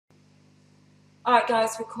All right,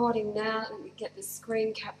 guys, recording now. Let me get the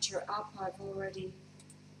screen capture up. I've already...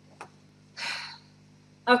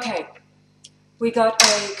 Okay, we got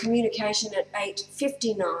a communication at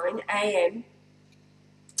 8:59 a.m.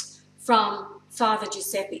 from Father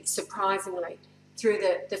Giuseppe, surprisingly, through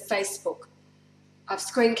the Facebook. I've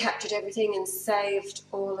screen captured everything and saved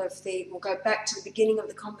all of the... We'll go back to the beginning of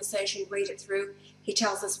the conversation, read it through. He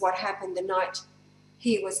tells us what happened the night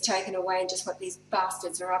he was taken away and just what these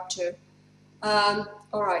bastards are up to.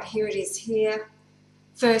 All right, here it is here.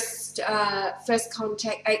 First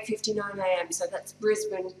contact, 8:59 a.m. So that's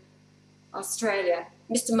Brisbane, Australia.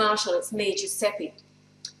 Mr. Marshall, it's me, Giuseppe.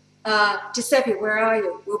 Giuseppe, where are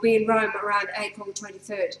you? We'll be in Rome around April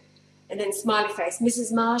 23rd. And then smiley face.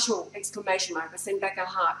 Mrs. Marshall, exclamation mark. I send back a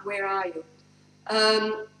heart. Where are you?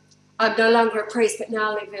 I'm no longer a priest, but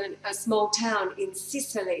now live in a small town in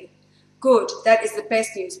Sicily. Good, that is the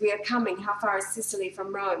best news. We are coming. How far is Sicily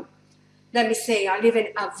from Rome? Let me see, I live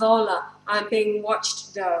in Avola. I'm being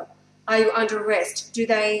watched though. Are you under arrest? Do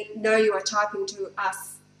they know you are typing to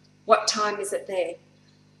us? What time is it there?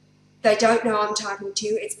 They don't know I'm typing to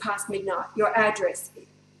you. It's past midnight. Your address.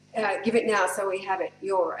 Give it now so we have it.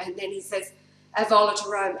 And then he says, Avola to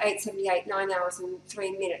Rome, 8:78, 9 hours and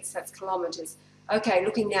 3 minutes. That's kilometres. Okay,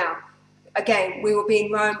 looking now. Again, we will be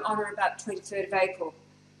in Rome on or about 23rd of April.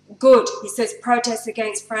 Good. He says, protests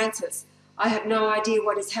against Francis. I have no idea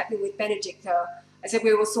what is happening with Benedict, though. I said,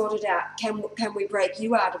 we will sort it out. Can we break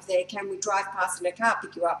you out of there? Can we drive past in a car,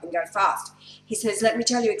 pick you up and go fast? He says, let me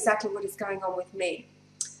tell you exactly what is going on with me.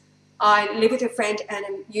 I live with a friend and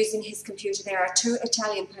am using his computer. There are 2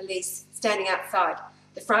 Italian police standing outside.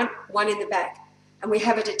 The front, 1 in the back. And we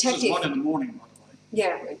have a detective. This is 1 in the morning, by the way.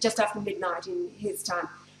 Yeah, just after midnight in his time.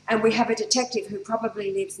 And we have a detective who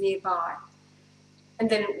probably lives nearby. And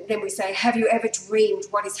then we say, have you ever dreamed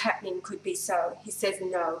what is happening could be so? He says,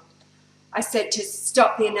 no. I said, to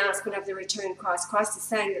stop the announcement of the return Christ. Christ is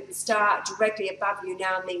saying that the star directly above you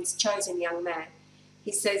now means chosen young man.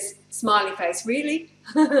 He says, smiley face, really?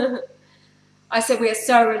 I said, we are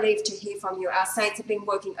so relieved to hear from you. Our saints have been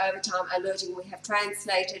working overtime, alerting. We have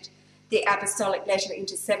translated the apostolic letter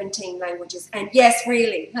into 17 languages. And yes,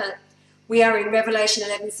 really, we are in Revelation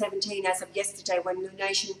 11:17 as of yesterday when the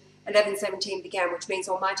nation 11:17 began, which means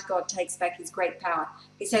Almighty God takes back his great power.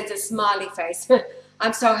 He sends a smiley face.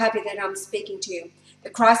 I'm so happy that I'm speaking to you.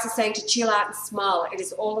 The Christ is saying to chill out and smile. It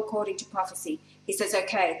is all according to prophecy. He says,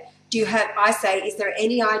 okay, I say, is there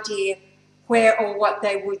any idea where or what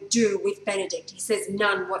they would do with Benedict? He says,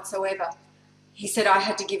 none whatsoever. He said, I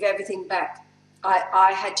had to give everything back.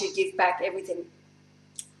 I had to give back everything.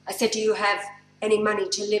 I said, do you have any money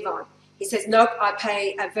to live on? He says, nope, I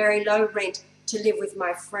pay a very low rent to live with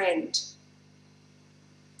my friend.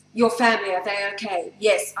 Your family, are they okay?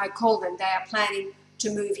 Yes, I called them. They are planning to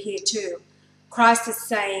move here too. Christ is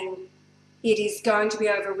saying it is going to be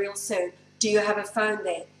over real soon. Do you have a phone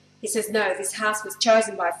there? He says, no, this house was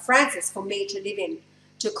chosen by Francis for me to live in.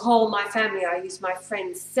 To call my family, I use my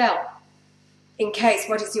friend's cell. In case,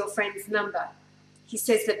 what is your friend's number? He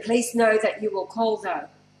says, the police know that you will call though.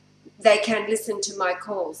 They can listen to my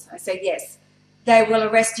calls. I say, yes. They will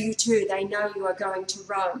arrest you too. They know you are going to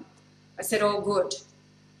Rome. I said, all good.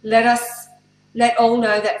 Let all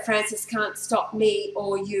know that Francis can't stop me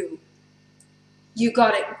or you. You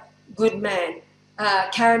got it, good man.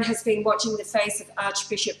 Karen has been watching the face of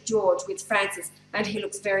Archbishop George with Francis, and he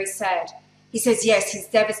looks very sad. He says, yes, he's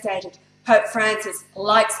devastated. Pope Francis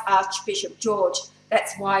likes Archbishop George.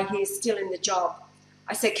 That's why he is still in the job.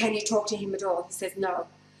 I said, can you talk to him at all? He says, no.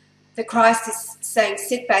 The Christ is saying,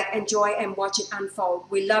 sit back, enjoy, and watch it unfold.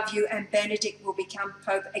 We love you, and Benedict will become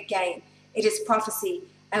Pope again. It is prophecy,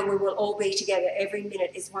 and we will all be together. Every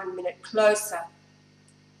minute is 1 minute closer.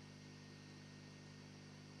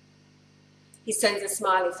 He sends a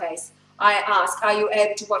smiley face. I ask, are you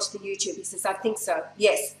able to watch the YouTube? He says, I think so.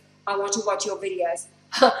 Yes, I want to watch your videos.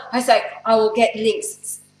 I say, I will get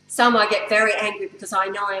links. Some I get very angry because I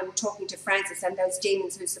know I am talking to Francis and those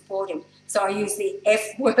demons who support him. So I use the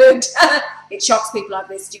F word. It shocks people of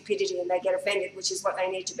their stupidity and they get offended, which is what they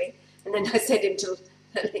need to be. And then I send him to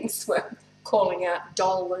the links where calling out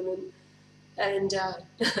Dolan and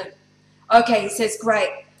okay, he says,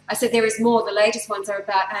 great. I said, there is more. The latest ones are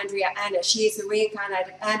about Andrea Anna. She is the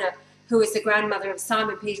reincarnated Anna, who is the grandmother of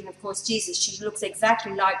Simon Peter and, of course, Jesus. She looks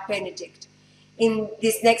exactly like Benedict. In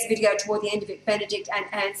this next video, toward the end of it, Benedict and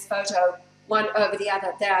Anne's photo, one over the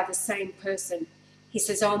other, they are the same person. He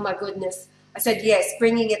says, oh, my goodness. I said, yes,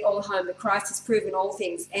 bringing it all home. The Christ has proven all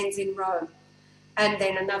things, ends in Rome. And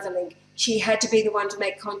then another link. She had to be the one to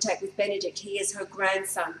make contact with Benedict. He is her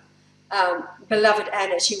grandson. Beloved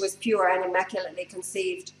Anna, she was pure and immaculately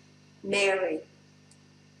conceived. Mary.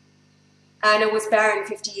 Anna was barren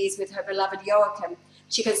 50 years with her beloved Joachim.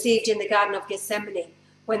 She conceived in the Garden of Gethsemane,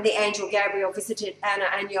 when the angel Gabriel visited Anna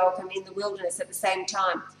and Joachim in the wilderness at the same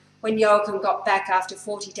time. When Joachim got back after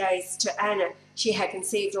 40 days to Anna, she had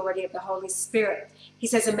conceived already of the Holy Spirit. He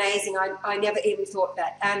says, amazing, I never even thought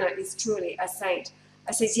that. Anna is truly a saint.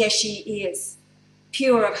 I says, yes, she is.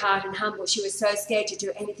 Pure of heart and humble. She was so scared to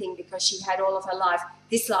do anything because she had all of her life,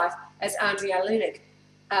 this life, as Andrea Lunik,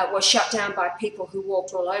 was shut down by people who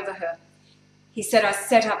walked all over her. He said, I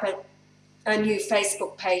set up a new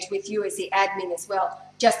Facebook page with you as the admin as well,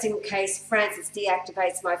 just in case Francis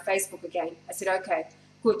deactivates my Facebook again. I said, okay,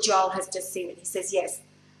 good, Joel has just seen it. He says, yes.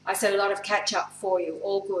 I said, a lot of catch up for you,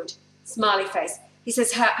 all good. Smiley face. He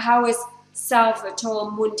says, how is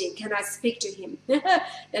Salvatore Mundi? Can I speak to him?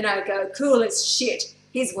 Then I go, cool as shit.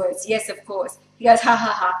 His words, yes, of course. He goes, ha,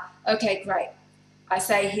 ha, ha. Okay, great. I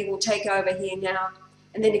say, he will take over here now.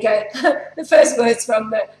 And then he goes, the first words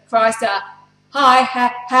from Christ are, hi,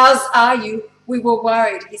 how's are you? We were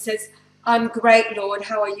worried. He says, I'm great, Lord.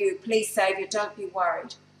 How are you? Please, Saviour, don't be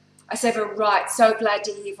worried. I said, right, so glad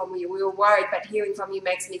to hear from you. We were worried, but hearing from you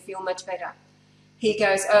makes me feel much better. He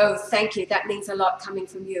goes, oh, thank you. That means a lot coming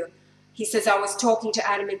from you. He says, I was talking to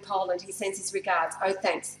Adam in Poland. He sends his regards. Oh,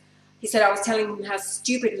 thanks. He said, I was telling him how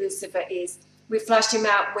stupid Lucifer is. We flushed him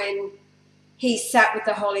out when he sat with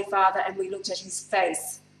the Holy Father and we looked at his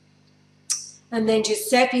face. And then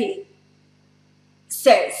Giuseppe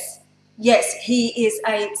says, yes, he is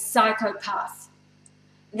a psychopath.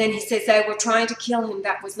 And then he says they were trying to kill him.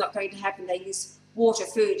 That was not going to happen. They used water,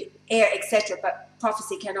 food, air, etc. But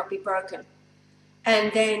prophecy cannot be broken.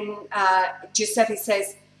 And then Giuseppe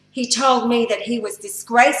says, he told me that he was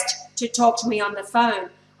disgraced to talk to me on the phone.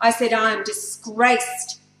 I said, I am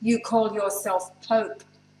disgraced. You call yourself Pope.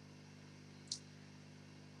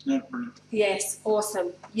 Yeah, brilliant. Yes,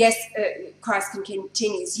 awesome. Yes, Christ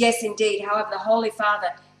continues. Yes, indeed. However, the Holy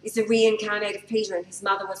Father is the reincarnated Peter and his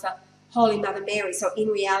mother was the Holy Mother Mary. So in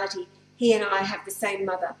reality, he and I have the same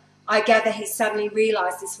mother. I gather he suddenly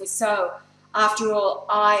realized this was so. After all,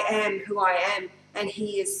 I am who I am, and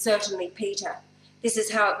he is certainly Peter. This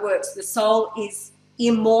is how it works. The soul is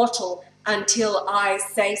immortal until I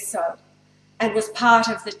say so, and was part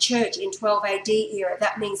of the church in 12 AD era.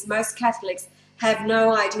 That means most Catholics have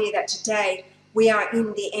no idea that today we are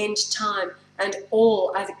in the end time and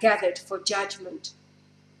all are gathered for judgment.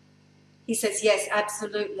 He says, yes,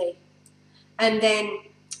 absolutely. And then,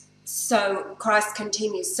 so Christ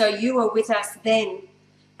continues, so you were with us then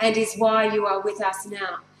and is why you are with us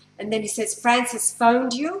now. And then he says, Francis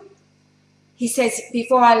phoned you? He says,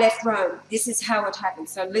 before I left Rome, this is how it happened.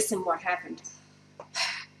 So listen what happened.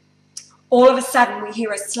 All of a sudden, we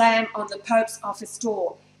hear a slam on the Pope's office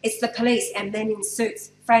door. It's the police and men in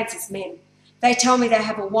suits, Francis men. They tell me they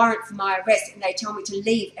have a warrant for my arrest and they tell me to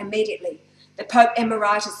leave immediately. The Pope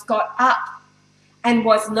Emeritus got up and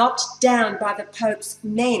was knocked down by the Pope's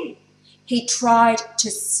men. He tried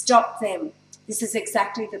to stop them. This is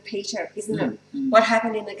exactly the Peter, isn't it? What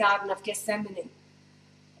happened in the Garden of Gethsemane.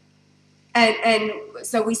 And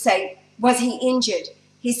so we say, was he injured?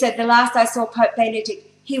 He said, the last I saw Pope Benedict,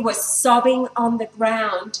 he was sobbing on the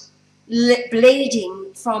ground,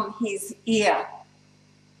 bleeding from his ear.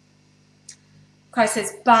 Christ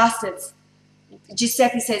says, bastards.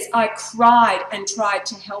 Giuseppe says, I cried and tried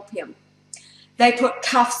to help him. They put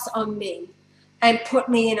cuffs on me and put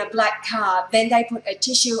me in a black car. Then they put a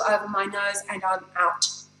tissue over my nose and I'm out.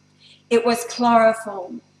 It was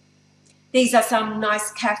chloroform. These are some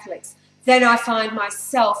nice Catholics. Then I find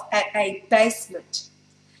myself at a basement.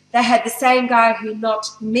 They had the same guy who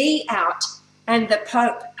knocked me out and the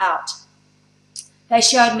Pope out. They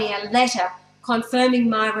showed me a letter confirming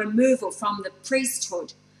my removal from the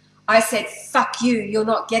priesthood. I said, fuck you, you're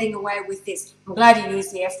not getting away with this. I'm glad you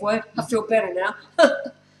used the F word. I feel better now.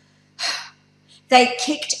 They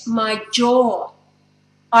kicked my jaw.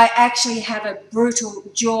 I actually have a brutal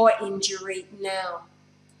jaw injury now.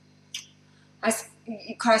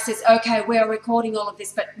 Christ says, okay, we are recording all of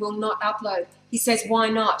this, but we'll not upload. He says, why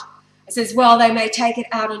not? I says, well, they may take it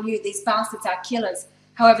out on you. These bastards are killers.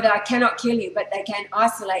 However, I cannot kill you, but they can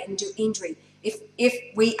isolate and do injury.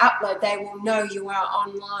 If we upload, they will know you are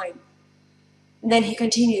online. And then he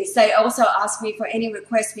continues, they also asked me for any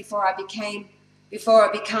requests before I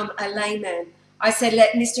become a layman. I said,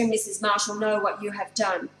 let Mr. and Mrs. Marshall know what you have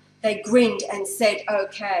done. They grinned and said,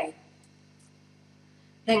 okay.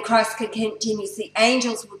 Then Christ continues, the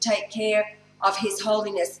angels will take care of his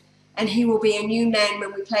holiness, and he will be a new man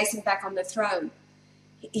when we place him back on the throne.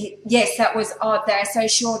 Yes, that was odd. They are so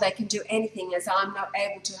sure they can do anything as I'm not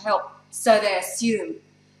able to help, so they assume.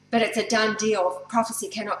 But it's a done deal. Prophecy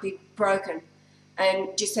cannot be broken.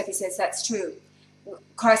 And Giuseppe says that's true.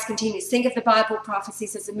 Christ continues, think of the Bible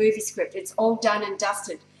prophecies as a movie script. It's all done and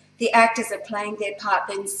dusted. The actors are playing their part,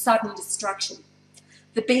 then sudden destruction.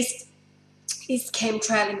 The beast is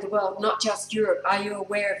chemtrailing the world, not just Europe. Are you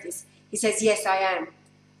aware of this? He says, yes, I am.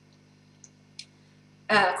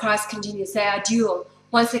 Christ continues, they are dual.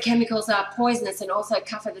 Once the chemicals are poisonous and also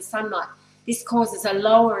cover the sunlight, this causes a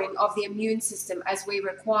lowering of the immune system as we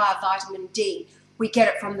require vitamin D. We get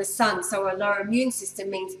it from the sun, so a lower immune system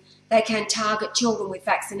means they can target children with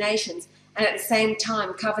vaccinations and at the same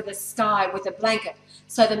time cover the sky with a blanket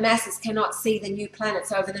so the masses cannot see the new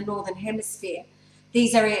planets over the northern hemisphere.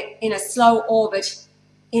 These are in a slow orbit,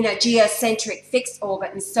 in a geocentric fixed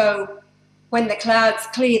orbit, and so when the clouds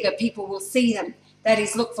clear, the people will see them. That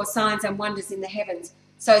is, look for signs and wonders in the heavens.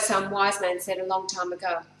 So some wise man said a long time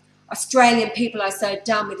ago. Australian people are so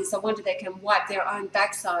dumb, it is a wonder they can wipe their own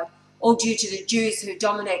backside, all due to the Jews who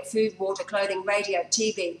dominate food, water, clothing, radio,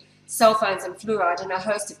 TV, cell phones and fluoride and a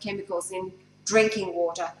host of chemicals in drinking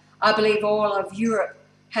water. I believe all of Europe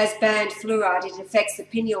has banned fluoride. It affects the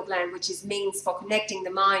pineal gland, which is means for connecting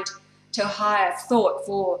the mind to higher thought,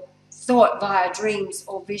 for thought via dreams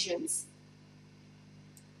or visions.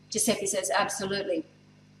 Giuseppe says, absolutely.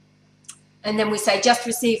 And then we say, just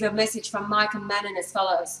received a message from Mike and Manon as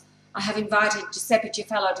follows. I have invited Giuseppe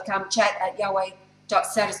Giufello to come chat at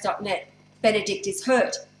yahweh.status.net. Benedict is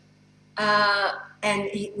hurt. And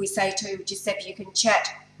we say to Giuseppe, you can chat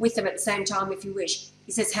with them at the same time if you wish.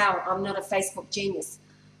 He says, how? I'm not a Facebook genius.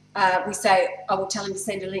 We say, I will tell him to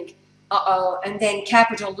send a link. And then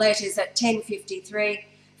capital letters at 10:53.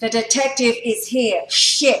 The detective is here.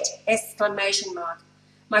 Shit! Exclamation mark.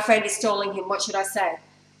 My friend is stalling him. What should I say?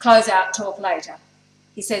 Close out, talk later.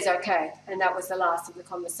 He says, okay. And that was the last of the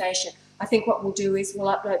conversation. I think what we'll do is we'll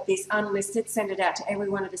upload this unlisted, send it out to every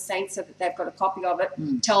one of the saints so that they've got a copy of it.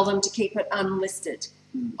 Tell them to keep it unlisted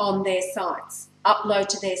on their sites. Upload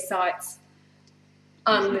to their sites,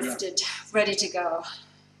 unlisted, ready to go.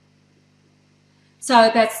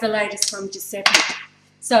 So that's the latest from Giuseppe.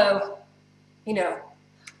 So, you know.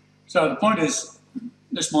 So the point is,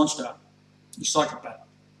 this monster, the psychopath,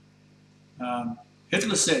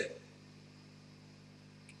 Hitler said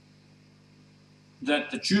that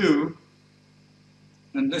the Jew,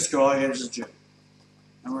 and this guy is a Jew,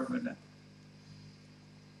 don't worry about that,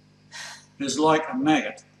 is like a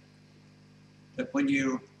maggot that when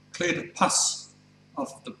you clear the pus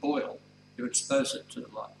off the boil, you expose it to the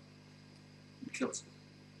light. It kills it.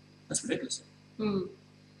 That's what Hitler said.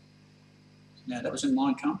 Now, that was in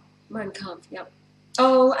Mein Kampf? Mein Kampf, yeah.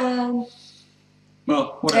 Oh,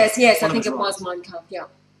 well, whatever. Yes, I think it was Mein Kampf, yeah.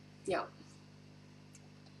 Yeah.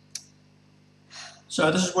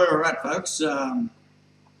 So this is where we're at, folks.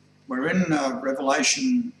 We're in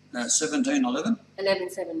Revelation 17:11.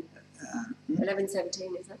 11:7.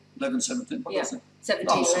 11:17, is it? 11:17. What was it?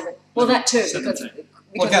 17:11. Well, that too. 17.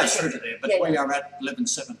 Well, it goes through to there, but we are at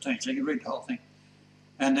 11:17, so you can read the whole thing.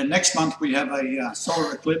 And then next month we have a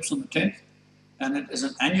solar eclipse on the 10th, and it is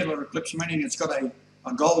an annular eclipse, meaning it's got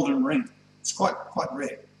a golden ring. It's quite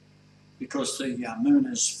rare because the moon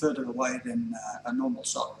is further away than a normal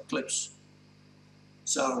solar eclipse.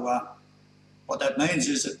 So what that means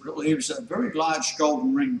is it leaves a very large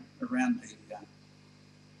golden ring around the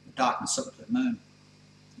darkness of the moon.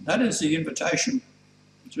 That is the invitation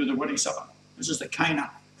to the wedding supper. This is the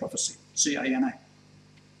Cana prophecy, C-A-N-A.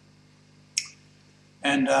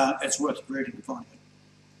 And it's worth reading and finding it.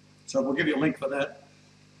 So we'll give you a link for that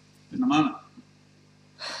in a moment.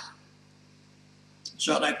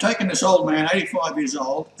 So they've taken this old man, 85 years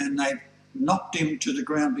old, and they've knocked him to the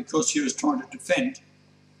ground because he was trying to defend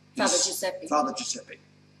Father Giuseppe. Father Giuseppe.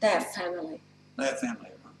 They are family. They are family,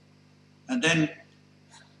 right? And then,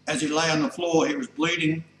 as he lay on the floor, he was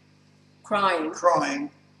bleeding, crying,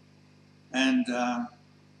 and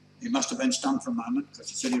he must have been stunned for a moment because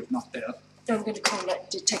he said he was knocked out. I'm going to call that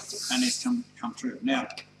detective. And he's come through. Now,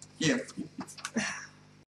 yeah,